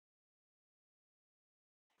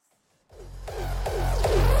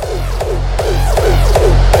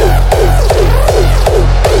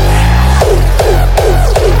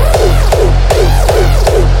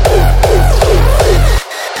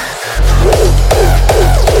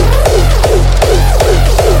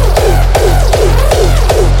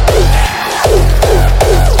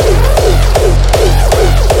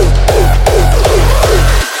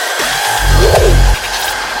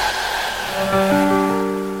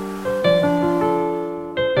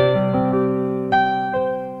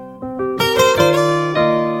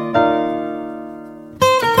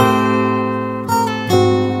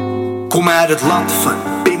uit het land van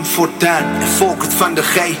Pim Fortuyn en Volkert van de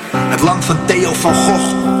G. Het land van Theo van Gogh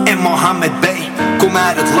en Mohammed B. Kom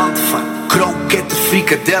uit het land van kroketten,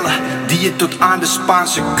 frikadellen, die je tot aan de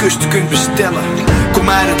Spaanse kust kunt bestellen. Kom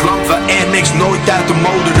uit het land waar Air Max nooit uit de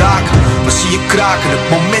mode raken. Dan zie je kraken het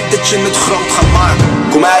moment dat je het groot gaat maken.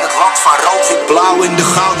 Kom uit het land van rood, wit, blauw en de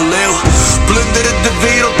gouden leeuw. Plunderen de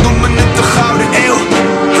wereld, noemen het de gouden eeuw.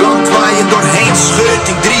 Land waar je doorheen scheurt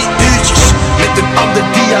in 3 uurtjes. Met een ander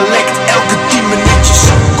dialect elke 10 minuutjes.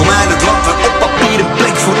 Kom uit het land waar op papier een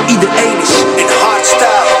plek voor iedereen is. En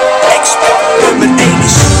hardstyle, export nummer 1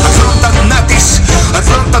 is. Het land dat nat is, het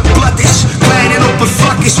land dat plat is. Klein en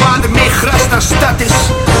oppervlak is, waar er meer gras dan stad is.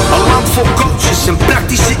 Een land vol coaches en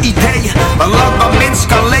praktische ideeën. Een land waar mens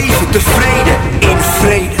kan leven tevreden in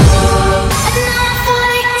vrede.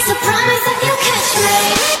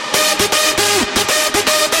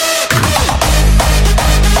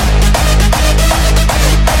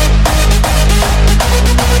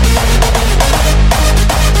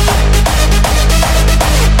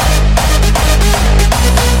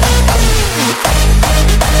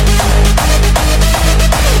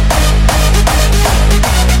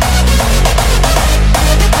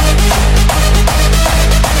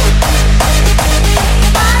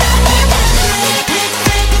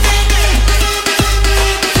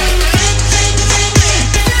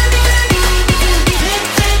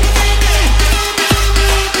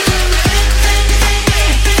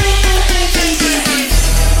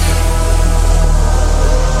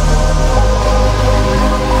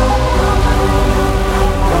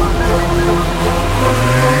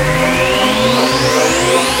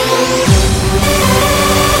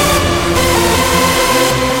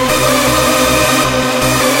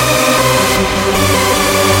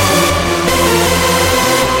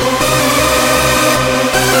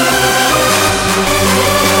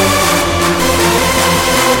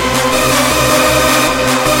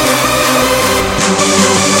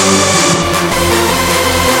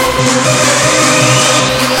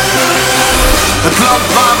 Het land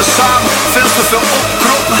waar we samen veel te veel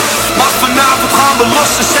opkroppen. Maar vanavond gaan we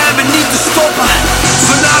los, en zijn we niet te stoppen.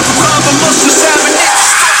 Vanavond gaan we los, en zijn we niet te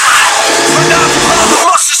stoppen. Vanavond gaan we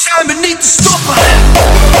los, en zijn we niet te stoppen.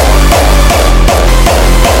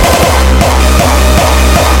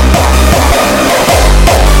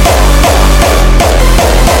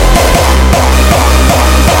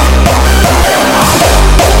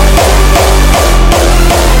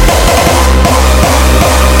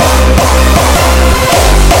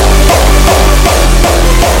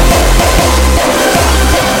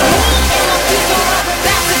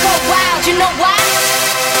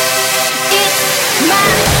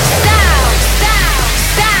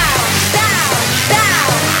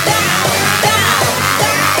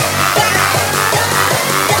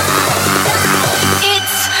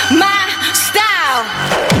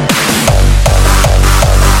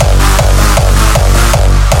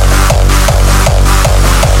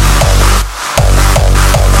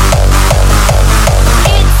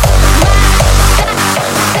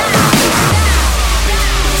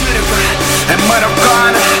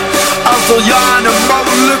 Italianen,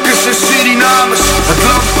 Molukkers en Surinamers. Het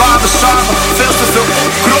land waar we samen veel te veel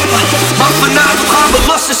opkroppen. Maar vanavond gaan we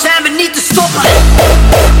los, en zijn we niet te stoppen.